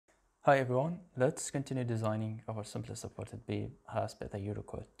Hi everyone, let's continue designing our simply supported beam as per the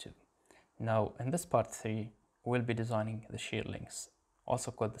Eurocode 2. Now in this part 3, we'll be designing the shear links, also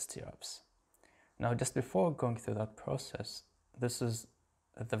called the stirrups. Now just before going through that process, this is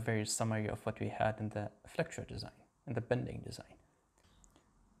the very summary of what we had in the flexure design, in the bending design.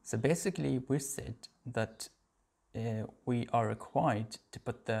 So basically we said that we are required to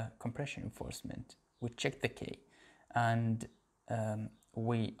put the compression reinforcement. We check the K and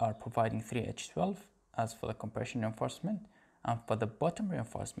we are providing 3H12 as for the compression reinforcement, and for the bottom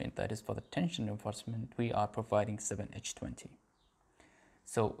reinforcement, that is for the tension reinforcement, we are providing 7H20.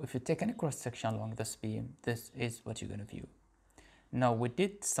 So if you take any cross section along this beam, this is what you're going to view. Now we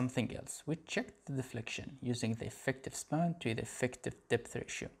did something else. We checked the deflection using the effective span to the effective depth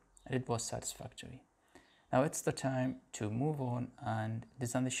ratio, and it was satisfactory. Now it's the time to move on and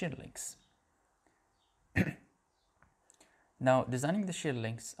design the shear links. Now, designing the shear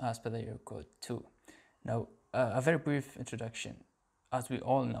links as per the Eurocode 2. Now, a very brief introduction. As we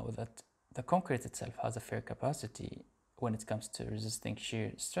all know that the concrete itself has a fair capacity when it comes to resisting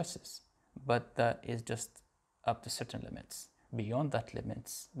shear stresses, but that is just up to certain limits. Beyond that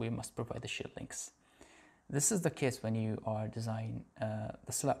limits, we must provide the shear links. This is the case when you are designing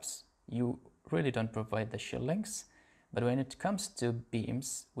the slabs. You really don't provide the shear links, but when it comes to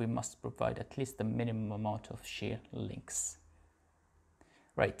beams, we must provide at least the minimum amount of shear links.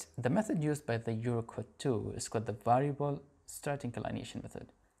 Right, the method used by the Eurocode 2 is called the variable strut inclination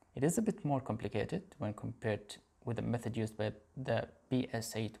method. It is a bit more complicated when compared with the method used by the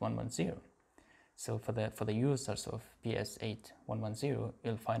PS8110. So for the users of PS8110,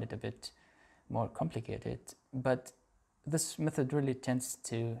 you'll find it a bit more complicated, but this method really tends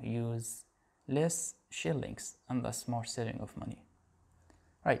to use less shear links and thus more saving of money.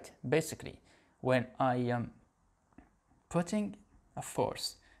 Right, basically, when I am putting a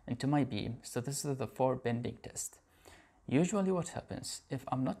force into my beam, so this is the 4 bending test. Usually what happens, if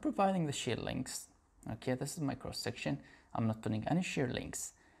I'm not providing the shear links, okay, this is my cross section, I'm not putting any shear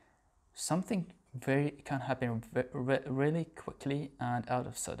links, something can happen really quickly and out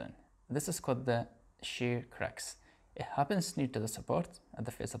of sudden. This is called the shear cracks. It happens near to the support, at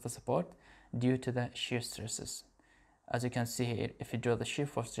the face of the support, due to the shear stresses. As you can see here, if you draw the shear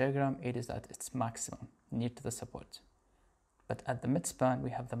force diagram, it is at its maximum, near to the support. But at the midspan,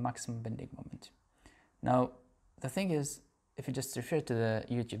 we have the maximum bending moment. Now, the thing is, if you just refer to the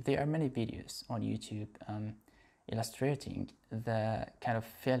YouTube, there are many videos on YouTube illustrating the kind of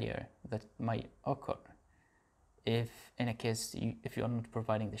failure that might occur if, in a case, if you are not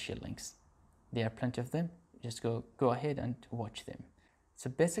providing the shear links. There are plenty of them. Just go ahead and watch them. So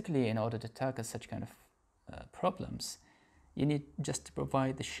basically, in order to tackle such kind of problems, you need just to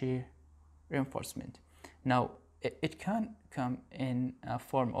provide the shear reinforcement. Now, it can come in a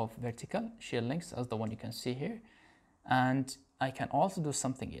form of vertical shear links, as the one you can see here, and I can also do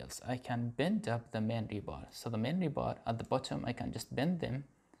something else. I can bend up the main rebar. So the main rebar at the bottom, I can just bend them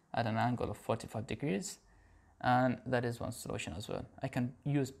at an angle of 45 degrees, and that is one solution as well. I can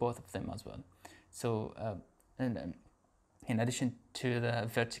use both of them as well. So in addition to the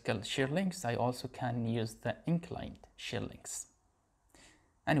vertical shear links, I also can use the inclined shear links.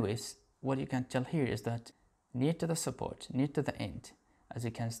 Anyways, what you can tell here is that near to the support, near to the end, as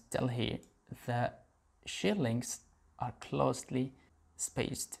you can tell here, the shear links are closely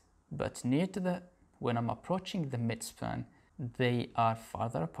spaced, but near to when I'm approaching the midspan, they are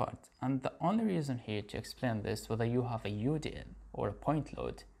farther apart. And the only reason here to explain this, whether you have a UDL or a point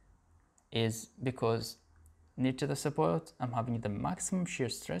load, is because near to the support, I'm having the maximum shear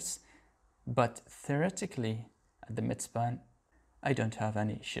stress, but theoretically at the midspan, I don't have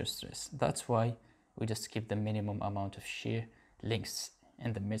any shear stress. That's why we just keep the minimum amount of shear links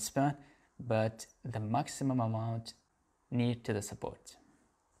in the midspan, but the maximum amount near to the support.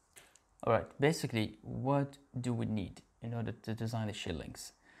 All right, basically, what do we need in order to design the shear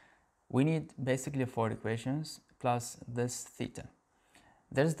links? We need basically 4 equations plus this theta.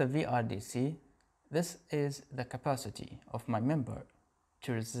 There's the VRDC. This is the capacity of my member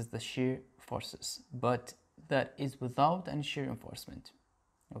to resist the shear forces, but that is without any shear reinforcement.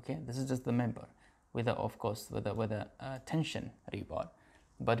 Okay, this is just the member, with a tension rebar,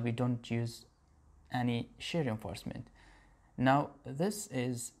 but we don't use any shear reinforcement. Now, this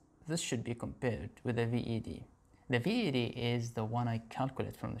should be compared with the VED. The VED is the one I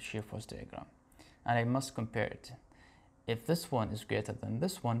calculate from the shear force diagram, and I must compare it. If this one is greater than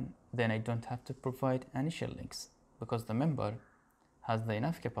this one, then I don't have to provide any shear links because the member has the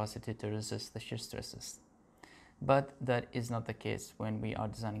enough capacity to resist the shear stresses. But that is not the case when we are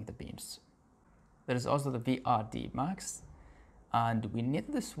designing the beams. There is also the VRD max, and we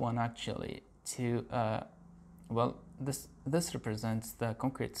need this one actually to well, this represents the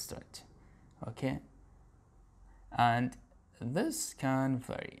concrete strut, okay, and this can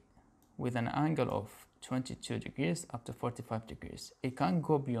vary with an angle of 22 degrees up to 45 degrees. It can't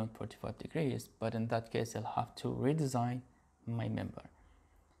go beyond 45 degrees, but in that case I'll have to redesign my member.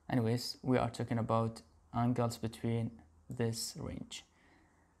 Anyways, we are talking about angles between this range.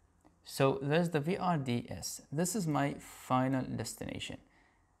 So there's the VRDS. This is my final destination.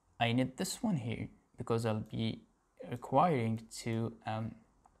 I need this one here because I'll be requiring to,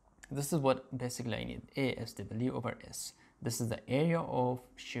 this is what basically I need, ASW over S. This is the area of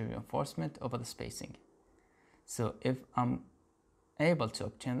shear reinforcement over the spacing. So if I'm able to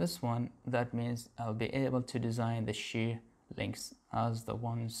obtain this one, that means I'll be able to design the shear lengths as the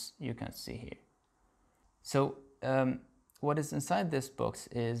ones you can see here. So what is inside this box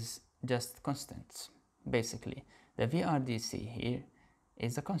is just constants. Basically, the VRDC here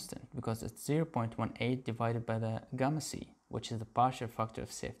is a constant because it's 0.18 divided by the gamma C, which is the partial factor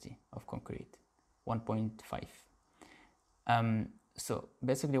of safety of concrete, 1.5. So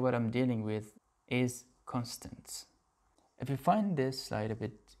basically what I'm dealing with is constants. If you find this slide a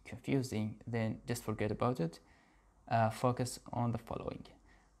bit confusing, then just forget about it. Focus on the following.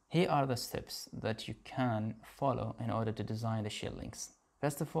 Here are the steps that you can follow in order to design the shear links.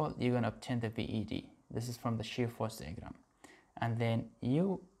 First of all, you're going to obtain the VED. This is from the shear force diagram. And then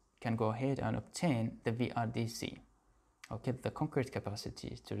you can go ahead and obtain the VRDC. Okay, the concrete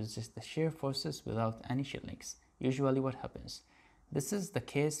capacity to resist the shear forces without any shear links. Usually what happens? This is the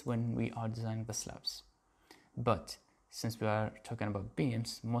case when we are designing the slabs. But since we are talking about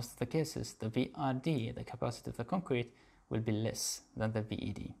beams, most of the cases, the VRD, the capacity of the concrete, will be less than the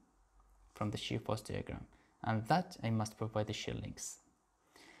VED from the shear force diagram. And that I must provide the shear links.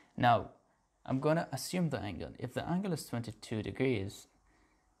 Now, I'm going to assume the angle. If the angle is 22 degrees,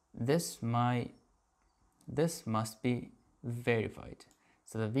 this must be verified.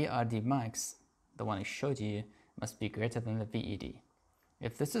 So the VRD max, the one I showed you, must be greater than the VED.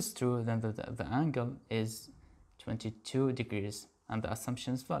 If this is true, then the angle is 22 degrees and the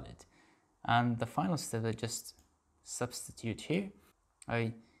assumption is valid. And the final step, I just substitute here.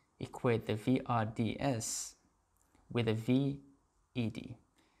 I equate the VRDS with a VED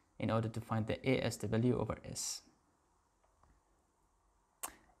in order to find the ASW over S.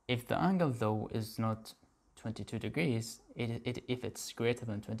 If the angle though is not 22 degrees, if it's greater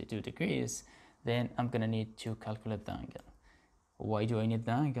than 22 degrees, then I'm gonna need to calculate the angle. Why do I need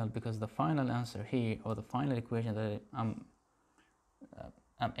the angle? Because the final answer here, or the final equation that I'm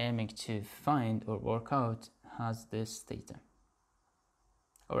aiming to find or work out, has this theta.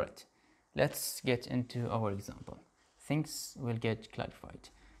 Alright, let's get into our example. Things will get clarified.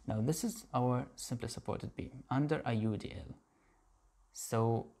 Now this is our simply supported beam under a UDL.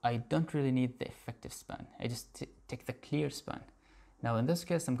 So I don't really need the effective span. I just take the clear span. Now in this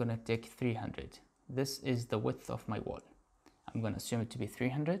case, I'm going to take 300. This is the width of my wall. I'm going to assume it to be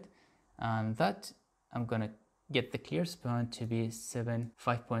 300, and that I'm going to get the clear span to be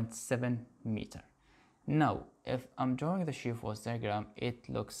 5.7 meter. Now, if I'm drawing the shear force diagram, it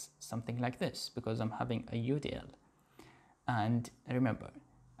looks something like this because I'm having a UDL. And remember,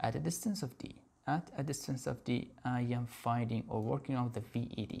 at a distance of D, I am finding or working out the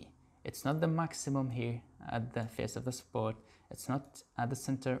VED. It's not the maximum here at the face of the support. It's not at the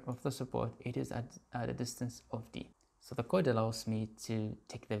center of the support. It is at a distance of D. So the code allows me to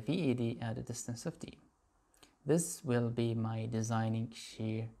take the VED at a distance of D. This will be my designing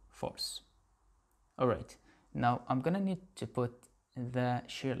shear force. Alright, now I'm gonna need to put the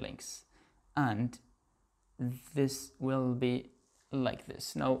shear links, and this will be like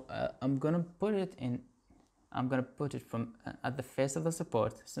this. Now I'm gonna put it from at the face of the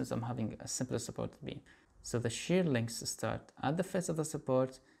support, since I'm having a simpler supported beam. So the shear links start at the face of the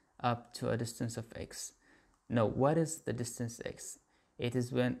support up to a distance of X. Now what is the distance X? It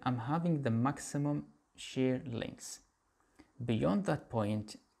is when I'm having the maximum shear links. Beyond that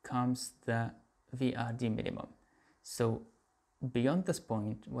point comes the VRD minimum. So beyond this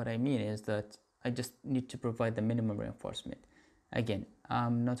point, what I mean is that I just need to provide the minimum reinforcement. Again,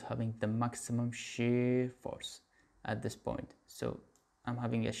 I'm not having the maximum shear force at this point. So I'm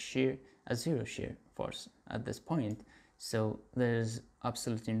having a zero shear force at this point. So there's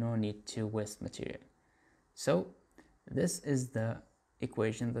absolutely no need to waste material. So this is the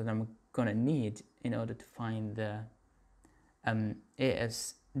equation that I'm gonna need in order to find the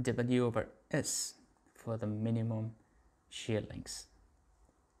ASW over S for the minimum shear lengths,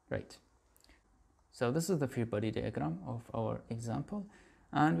 right? So this is the free body diagram of our example,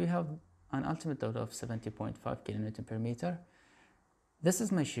 and we have an ultimate load of 70.5 kN per meter. This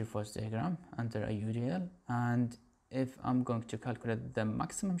is my shear force diagram under a UDL, and if I'm going to calculate the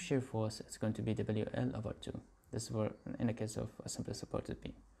maximum shear force, it's going to be WL over 2. This is for in the case of a simple supported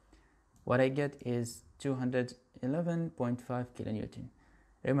beam. What I get is 211.5 kilonewton.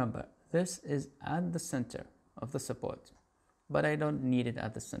 Remember, this is at the center of the support, but I don't need it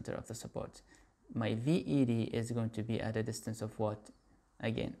at the center of the support. My VED is going to be at a distance of what?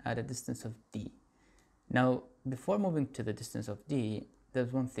 Again, at a distance of D. Now, before moving to the distance of D,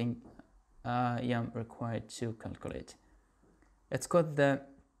 there's one thing I am required to calculate. It's called the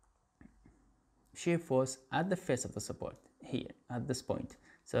shear force at the face of the support, here, at this point.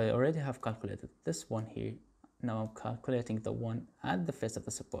 So I already have calculated this one here. Now I'm calculating the one at the face of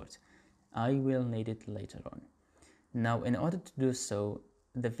the support. I will need it later on. Now, in order to do so,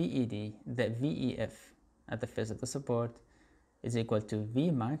 the VED, the VEF at the face of the support is equal to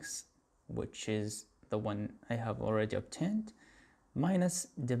Vmax, which is the one I have already obtained, minus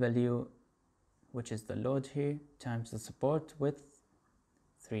W, which is the load here, times the support width,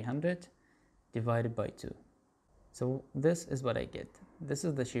 300, divided by 2. So this is what I get. This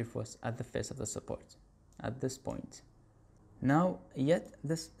is the shear force at the face of the support at this point. Now, yet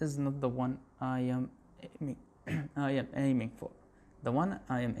this is not the one I am aiming for. The one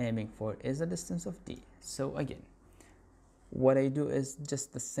I am aiming for is the distance of D. So again, what I do is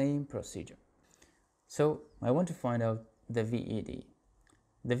just the same procedure. So I want to find out the VED.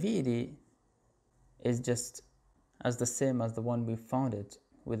 The VED is just as the same as the one we found it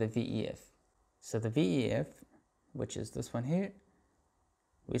with the VEF. So the VEF, which is this one here,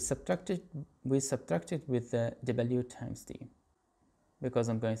 we subtracted with the W times D, because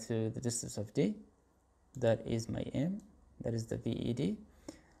I'm going through the distance of D. That is my M, that is the VED,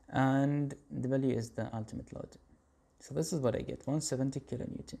 and W is the ultimate load. So this is what I get, 170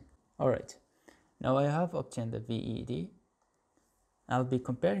 kilonewton. All right, now I have obtained the VED. I'll be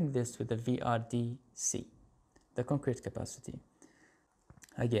comparing this with the VRDC, the concrete capacity.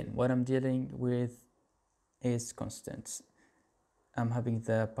 Again, what I'm dealing with is constants. I'm having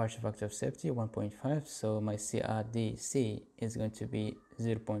the partial factor of safety 1.5, so my CRDC is going to be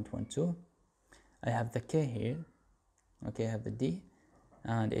 0.12. I have the K here, okay, I have the D,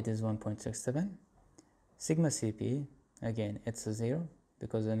 and it is 1.67. Sigma CP, again, it's a 0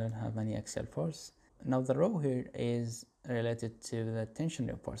 because I don't have any axial force. Now the rho here is related to the tension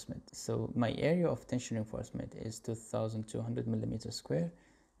reinforcement. So my area of tension reinforcement is 2,200 millimeters square,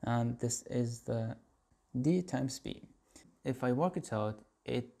 and this is the D times B. If I work it out,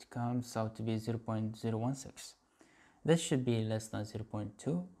 it comes out to be 0.016. This should be less than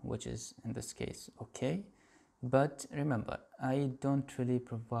 0.2, which is in this case okay. But remember, I don't really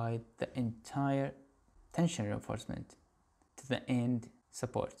provide the entire tension reinforcement to the end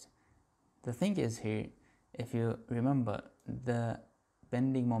support. The thing is here, if you remember the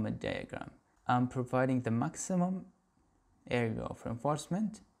bending moment diagram, I'm providing the maximum area of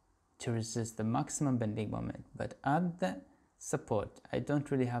reinforcement to resist the maximum bending moment, but at the support, I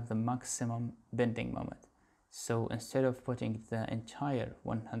don't really have the maximum bending moment. So instead of putting the entire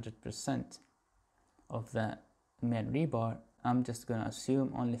 100% of the main rebar, I'm just going to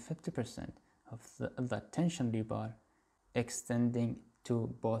assume only 50% of the tension rebar extending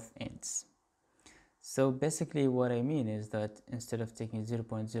to both ends. So basically what I mean is that instead of taking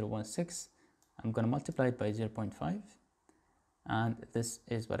 0.016, I'm going to multiply it by 0.5, and this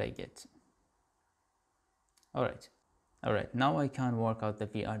is what I get. All right, now I can work out the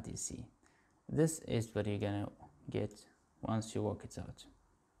VRDC. This is what you're gonna get once you work it out.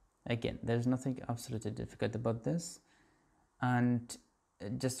 Again, there's nothing absolutely difficult about this, and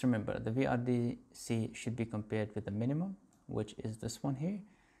just remember the VRDC should be compared with the minimum, which is this one here,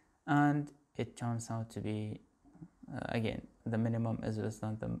 and it turns out to be again, the minimum is less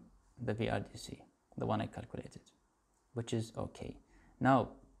than the VRDC, the one I calculated, which is okay.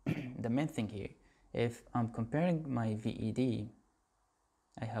 Now the main thing here, if I'm comparing my VED,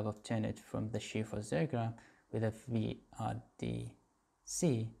 I have obtained it from the shear force diagram with a VRDC.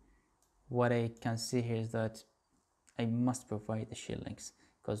 What I can see here is that I must provide the shear links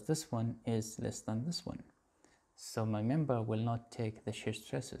because this one is less than this one. So my member will not take the shear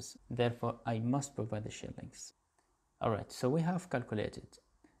stresses. Therefore, I must provide the shear links. All right, so we have calculated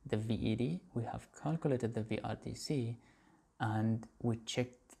the VED, we have calculated the VRDC, and we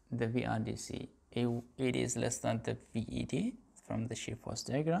checked the VRDC. It is less than the VED from the shear force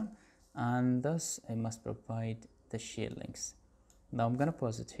diagram, and thus I must provide the shear links. Now I'm going to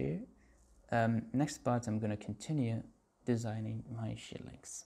pause it here. Next part I'm going to continue designing my shear links.